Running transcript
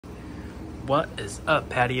What is up,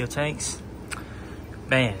 patio tanks?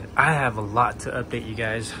 Man, I have a lot to update you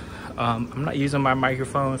guys. I'm not using my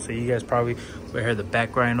microphone, so you guys probably will hear the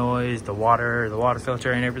background noise, the water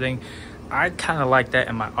filter and everything. I kind of like that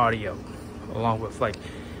in my audio, along with like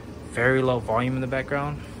very low volume in the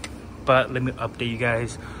background. But let me update you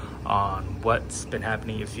guys on what's been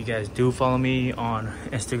happening. If you guys do follow me on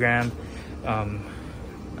Instagram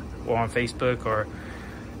or on Facebook, or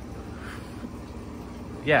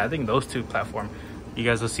yeah, I think those two platforms, you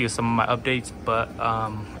guys will see some of my updates. But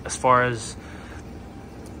as far as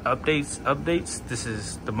updates, this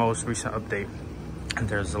is the most recent update, and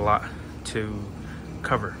there's a lot to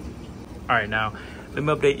cover. All right, now let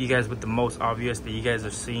me update you guys with the most obvious that you guys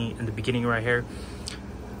are seeing in the beginning right here.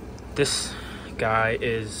 This guy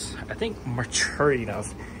is, I think, mature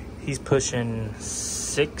enough. He's pushing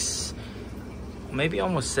 6, maybe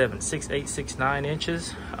almost 7, 6'8", 6'9"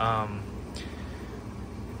 inches.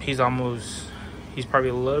 He's probably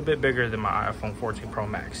a little bit bigger than my iPhone 14 Pro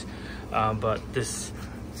Max. But this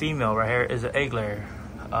female right here is an egg layer.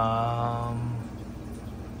 I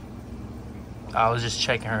was just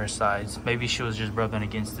checking her size. Maybe she was just rubbing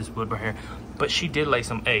against this wood right here, but she did lay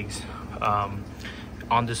some eggs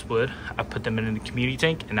on this wood. I put them in the community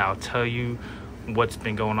tank, and I'll tell you what's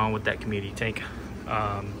been going on with that community tank.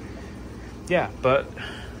 Yeah, but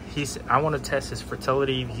I want to test his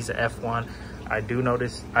fertility. He's an F1. I do know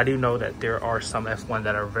that there are some F1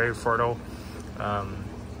 that are very fertile. I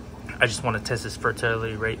just want to test his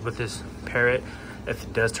fertility rate with this parrot. If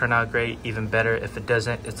it does turn out great, even better. If it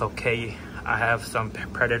doesn't, it's okay. I have some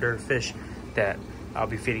predator fish that I'll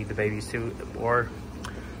be feeding the babies to. Or,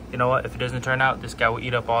 you know what, if it doesn't turn out, this guy will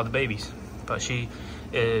eat up all the babies. But she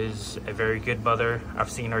is a very good mother. I've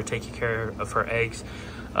seen her taking care of her eggs.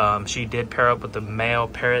 She did pair up with the male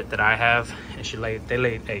parrot that I have, and they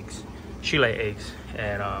laid eggs. She laid eggs,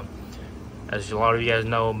 and as a lot of you guys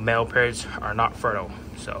know, male parrots are not fertile.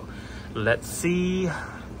 So let's see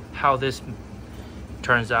how this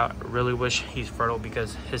turns out. I really wish he's fertile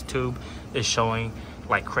because his tube is showing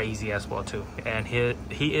like crazy as well too, and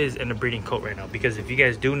he is in the breeding coat right now. Because if you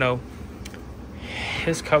guys do know,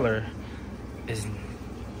 his color is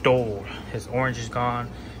dull. His orange is gone,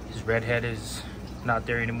 his red head is not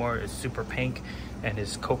there anymore. It's super pink, and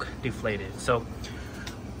his coat deflated. So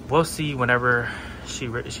we'll see whenever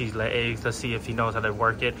she's laid eggs. Let's see if he knows how to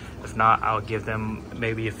work it. If not, I'll give them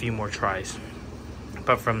maybe a few more tries.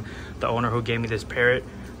 But from the owner who gave me this parrot,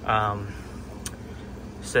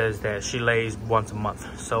 says that she lays once a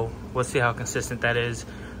month. So we'll see how consistent that is,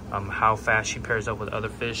 how fast she pairs up with other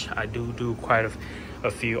fish. I do quite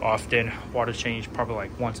a few often. Water change probably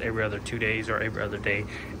like once every other 2 days or every other day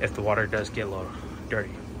if the water does get a little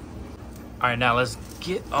dirty. All right, now let's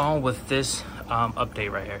get on with this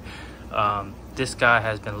update right here. This guy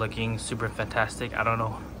has been looking super fantastic. I don't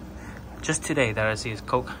know, just today that I see his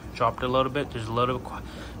coat dropped a little bit. There's a little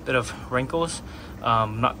bit of wrinkles.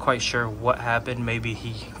 Not quite sure what happened. Maybe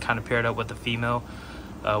he kind of paired up with the female,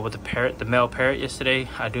 with the male parrot yesterday.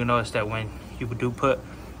 I do notice that when you do put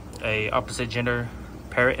a opposite gender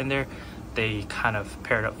parrot in there, they kind of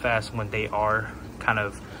paired up fast when they are kind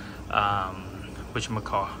of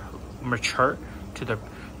mature to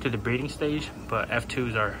the breeding stage. But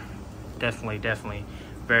F2s are definitely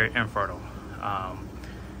very infertile.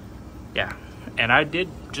 Yeah, and I did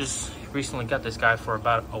just recently got this guy for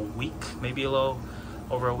about a week, maybe a little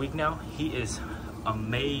over a week now. He is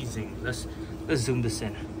amazing. Let's zoom this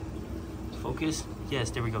in. Focus.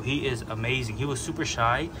 Yes, there we go. He is amazing. He was super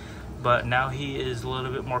shy, but now he is a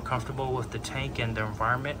little bit more comfortable with the tank and the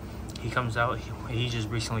environment. He comes out. He just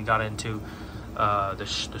recently got into the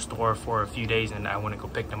store for a few days, and I went to go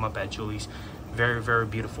pick them up at Julie's. Very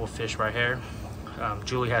beautiful fish right here.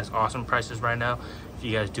 Julie has awesome prices right now. If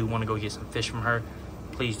you guys do want to go get some fish from her,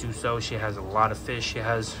 please do so. She has a lot of fish. She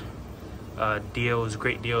has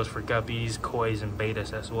great deals for guppies, kois, and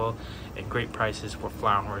betas as well, and great prices for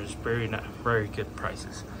flowerhorns. Very good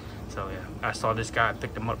prices. So yeah, I saw this guy, I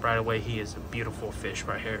picked him up right away. He is a beautiful fish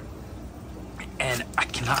right here, and I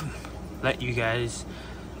cannot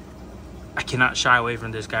shy away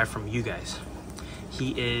from this guy from you guys.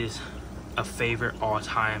 He is a favorite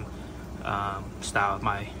all-time style of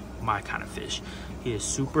my kind of fish. He is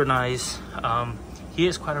super nice. He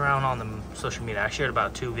is quite around on the social media. I shared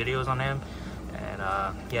about 2 videos on him, and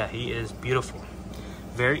yeah, he is beautiful.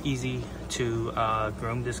 Very easy to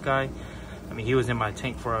groom this guy. I mean, he was in my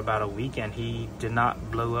tank for about a week, and he did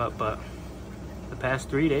not blow up, but the past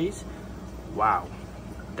 3 days, wow,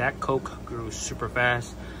 that coat grew super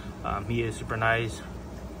fast. He is super nice,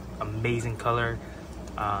 amazing color.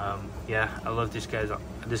 Yeah, I love this guy's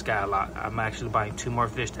this guy a lot. I'm actually buying 2 more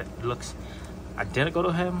fish that looks identical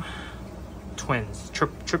to him. Twins,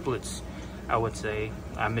 triplets, I would say.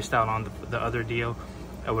 I missed out on the other deal.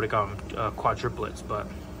 I would have gone quadruplets, but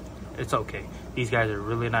it's okay. These guys are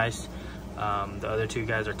really nice. The other 2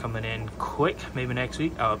 guys are coming in quick. Maybe next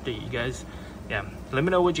week I'll update you guys. Yeah, let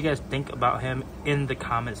me know what you guys think about him in the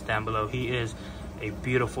comments down below. He is a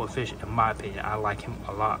beautiful fish in my opinion. I like him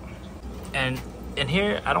a lot. And in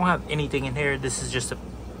here, I don't have anything in here. This is just an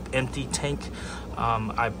empty tank.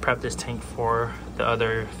 I prepped this tank for the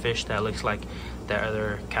other fish that looks like that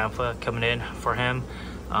other Canfa coming in for him.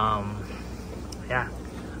 Yeah.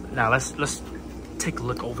 Now let's take a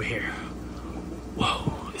look over here.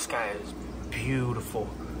 Whoa, this guy is beautiful.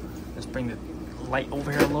 Let's bring the light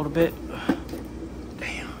over here a little bit.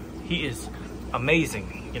 Damn, he is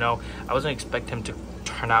amazing. You know, I wasn't expecting him to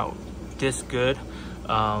turn out this good.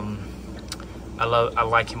 I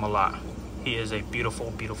like him a lot. He is a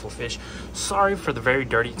beautiful, beautiful fish. Sorry for the very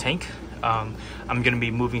dirty tank. I'm gonna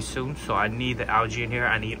be moving soon, so I need the algae in here.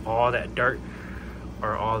 I need all that dirt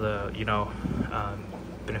or all the, you know,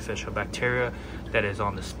 beneficial bacteria that is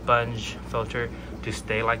on the sponge filter to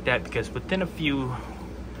stay like that, because within a few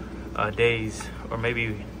days, or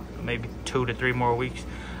maybe 2 to 3 more weeks,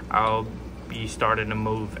 I'll be starting to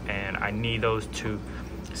move, and I need those to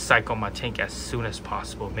cycle my tank as soon as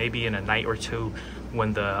possible. Maybe in a night or 2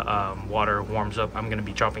 when the water warms up, I'm gonna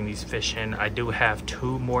be dropping these fish in. I do have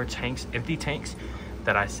 2 more tanks, empty tanks,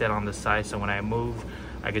 that I set on the side, so when I move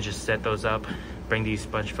I could just set those up, bring these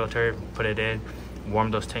sponge filter, put it in,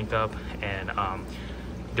 warm those tank up, and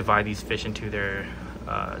divide these fish into their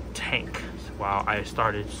tank while I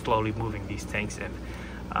started slowly moving these tanks in.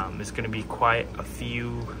 It's gonna be quite a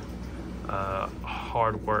few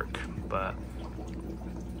hard work, but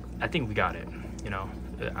I think we got it. You know,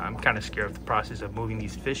 I'm kind of scared of the process of moving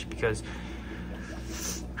these fish because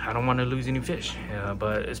I don't want to lose any fish.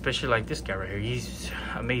 But especially like this guy right here, he's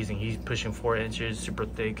amazing. He's pushing 4 inches, super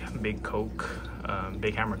thick, big coke,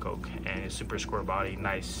 big hammer coke, and super square body,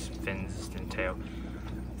 nice fins and tail.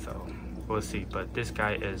 So we'll see. But this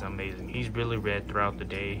guy is amazing. He's really red throughout the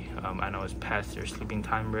day. I know it's past their sleeping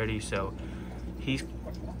time already, so he's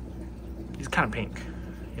kind of pink,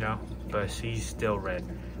 you know, but he's still red,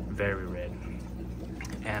 very red.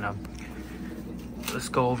 And let's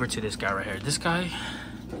go over to this guy right here. This guy,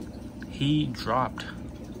 he dropped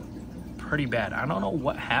pretty bad. I don't know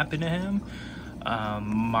what happened to him.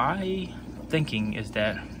 My thinking is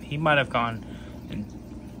that he might have gone and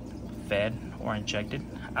fed or injected.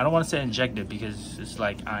 I don't want to say injected because it's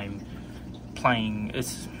like I'm playing.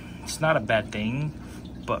 It's not a bad thing,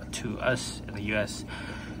 but to us in the U.S.,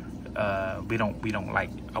 we don't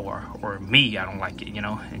like, or me, I don't like it, you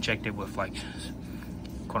know, injected with like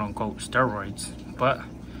quote unquote steroids. But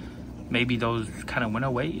maybe those kind of went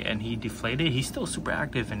away and he deflated. He's still super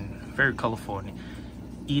active and very colorful and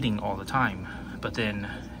eating all the time, but then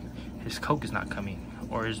his coke is not coming,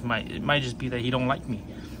 or it might just be that he don't like me.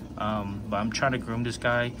 But I'm trying to groom this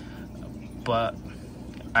guy, but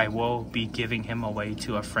I will be giving him away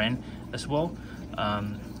to a friend as well.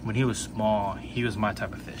 When he was small, he was my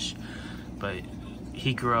type of fish, but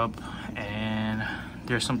he grew up and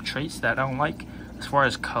there's some traits that I don't like as far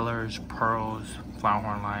as colors, pearls,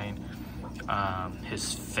 flowerhorn line,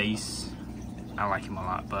 his face. I like him a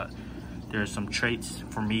lot, but there's some traits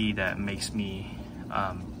for me that makes me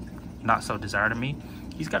not so desired of me.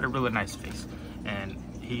 He's got a really nice face, and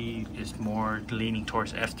he is more leaning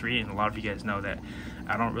towards F3, and a lot of you guys know that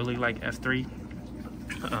I don't really like F3.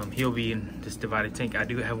 He'll be in this divided tank. I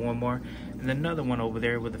do have 1 more, and then another one over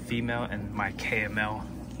there with a female and my KML.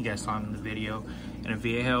 You guys saw him in the video, and a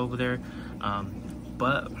VA over there.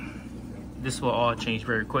 But this will all change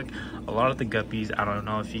very quick. A lot of the guppies, I don't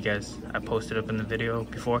know if you guys, I posted up in the video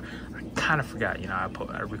before. I kind of forgot, you know,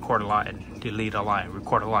 I record a lot and delete a lot,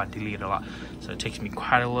 record a lot, delete a lot. So it takes me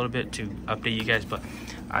quite a little bit to update you guys, but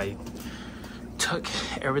I took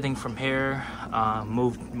everything from here,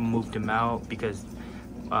 moved them out because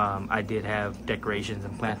I did have decorations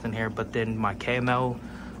and plants in here, but then my KML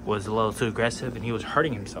was a little too aggressive and he was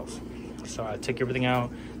hurting himself. So I took everything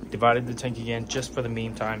out, divided the tank again just for the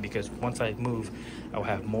meantime, because once I move, I'll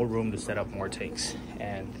have more room to set up more tanks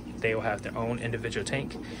and they will have their own individual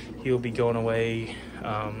tank. He'll be going away.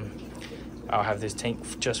 I'll have this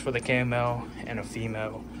tank just for the KML and a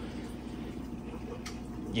female.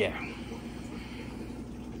 Yeah.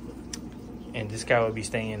 And this guy will be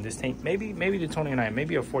staying in this tank, maybe the 29,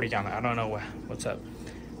 maybe a 40 gallon. I don't know what's up.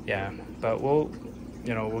 Yeah, but we'll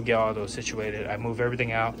get all those situated. I move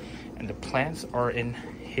everything out, and the plants are in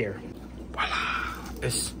here.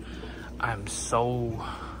 Voila! I'm so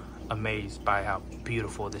amazed by how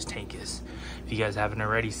beautiful this tank is. If you guys haven't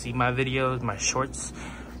already seen my videos, my shorts,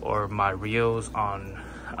 or my reels on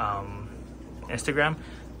Instagram,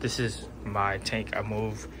 this is my tank. I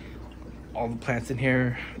move all the plants in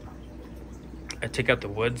here. I take out the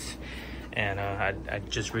woods, and I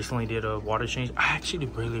just recently did a water change. I actually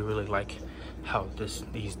really like how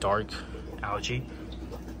these dark algae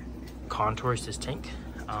contours this tank,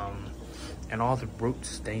 and all the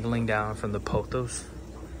roots dangling down from the pothos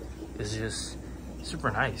is just super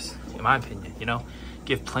nice, in my opinion. You know,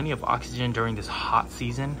 give plenty of oxygen during this hot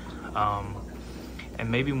season, and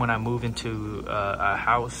maybe when I move into a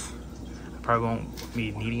house, I probably won't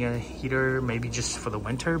be needing a heater, maybe just for the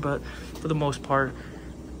winter, but for the most part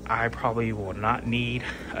I probably will not need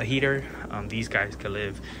a heater. These guys could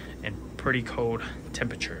live in pretty cold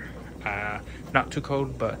temperature, not too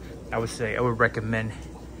cold, but I would say I would recommend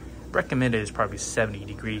it is probably 70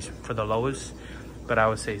 degrees for the lowest, but I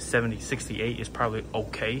would say 70, 68 is probably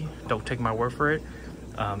okay. Don't take my word for it.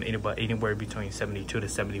 Anywhere between 72 to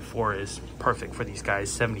 74 is perfect for these guys.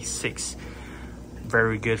 76,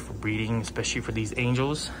 very good for breeding, especially for these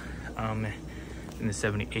angels. And the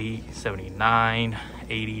 78, 79,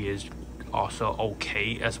 80 is also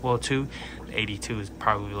okay as well too. 82 is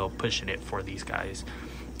probably a little pushing it for these guys.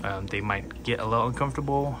 They might get a little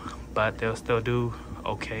uncomfortable, but they'll still do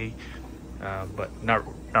okay. But not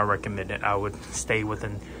recommended. I would stay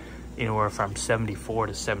within anywhere from 74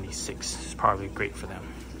 to 76 is probably great for them.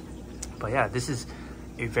 But yeah, this is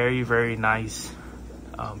a very nice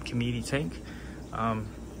community tank.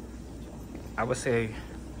 I would say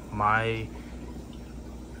my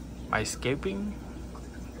scaping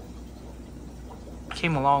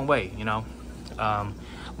came a long way, you know.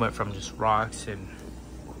 Went from just rocks and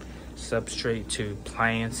substrate to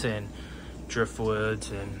plants and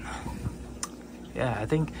driftwoods, and yeah, I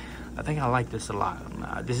think I like this a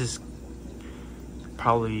lot. This is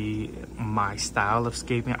probably my style of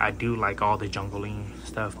scaping. I do like all the jungling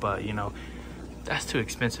stuff, but you know, that's too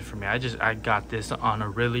expensive for me. I got this on a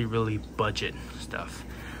really budget stuff.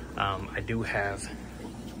 I do have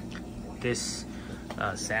this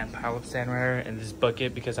sand pile of sand right here in this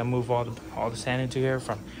bucket because I move all the sand into here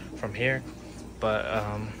from here. But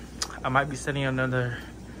I might be setting another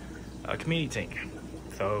community tank,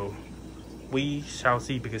 so we shall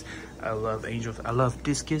see, because I love angels. I love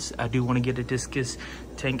discus. I do want to get a discus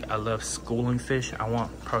tank. I love schooling fish.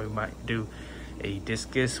 Probably might do a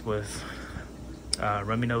discus with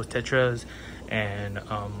rummy nose tetras and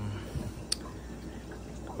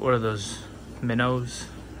what are those, minnows?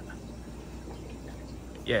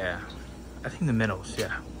 Yeah, I think the minnows.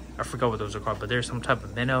 Yeah, I forgot what those are called, but there's some type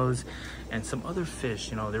of minnows and some other fish.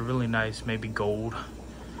 You know, they're really nice. Maybe gold,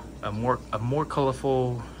 a more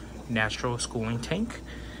colorful natural schooling tank,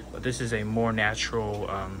 but this is a more natural.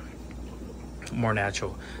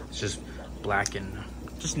 It's just black and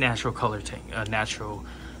just natural color tank, a natural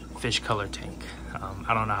fish color tank.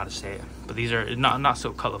 I don't know how to say it, but these are not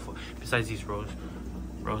so colorful. Besides these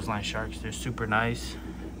roseline sharks, they're super nice,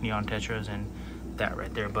 neon tetras and that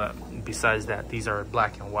right there. But besides that, these are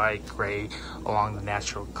black and white, gray, along the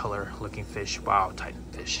natural color looking fish, wild type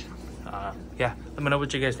fish. Yeah, let me know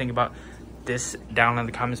what you guys think about this down in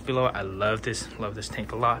the comments below. I love this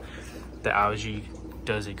tank a lot. The algae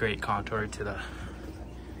does a great contour to the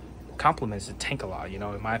complements the tank a lot, you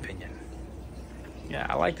know, in my opinion. Yeah,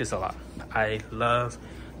 I like this a lot. I love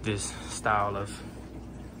this style of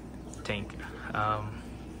tank.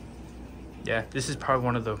 Yeah, this is probably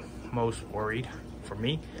one of the most worried for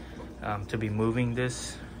me, to be moving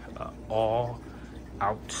this all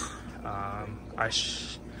out.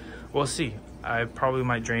 We'll see. I probably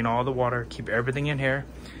might drain all the water, keep everything in here,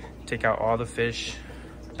 take out all the fish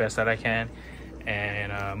best that I can,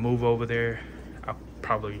 and move over there. I'll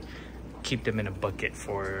probably keep them in a bucket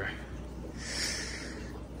for,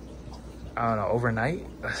 I don't know, overnight.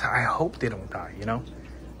 I hope they don't die, you know.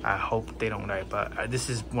 I hope they don't die, but this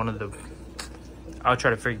is one of the, I'll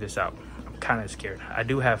try to figure this out. I'm kind of scared. I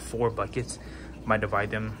do have 4 buckets. Might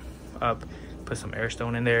divide them up, put some air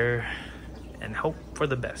stone in there, and hope for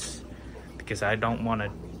the best, because I don't want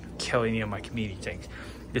to kill any of my community tanks.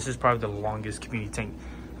 This is probably the longest community tank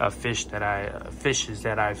fishes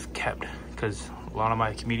that I've kept, because a lot of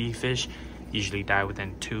my community fish usually die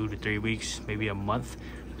within 2 to 3 weeks, maybe a month,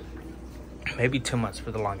 maybe 2 months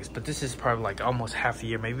for the longest. But this is probably like almost half a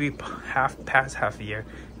year, maybe past half a year,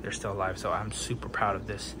 they're still alive. So I'm super proud of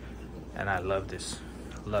this, and I love this.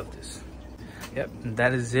 Yep,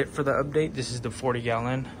 that is it for the update. This is the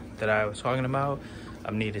 40-gallon that I was talking about.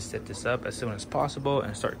 I need to set this up as soon as possible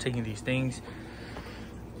and start taking these things.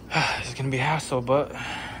 It's gonna be a hassle, but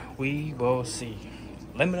we will see.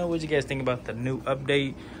 let me know what you guys think about the new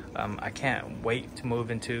update. I can't wait to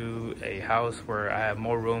move into a house where I have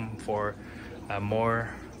more room for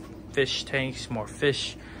more fish tanks, more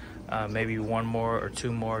fish, maybe one more or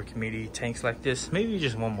two more community tanks like this. Maybe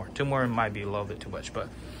just one more. Two more might be a little bit too much, but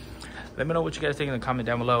let me know what you guys think in the comment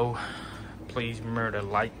down below. Please remember to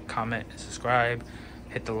like, comment, and subscribe.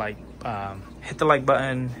 Hit the like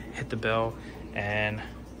button, hit the bell, and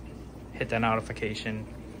hit that notification.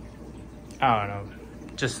 I don't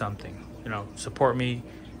know, just something, you know, support me.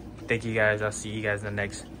 Thank you guys. I'll see you guys in the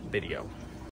next video.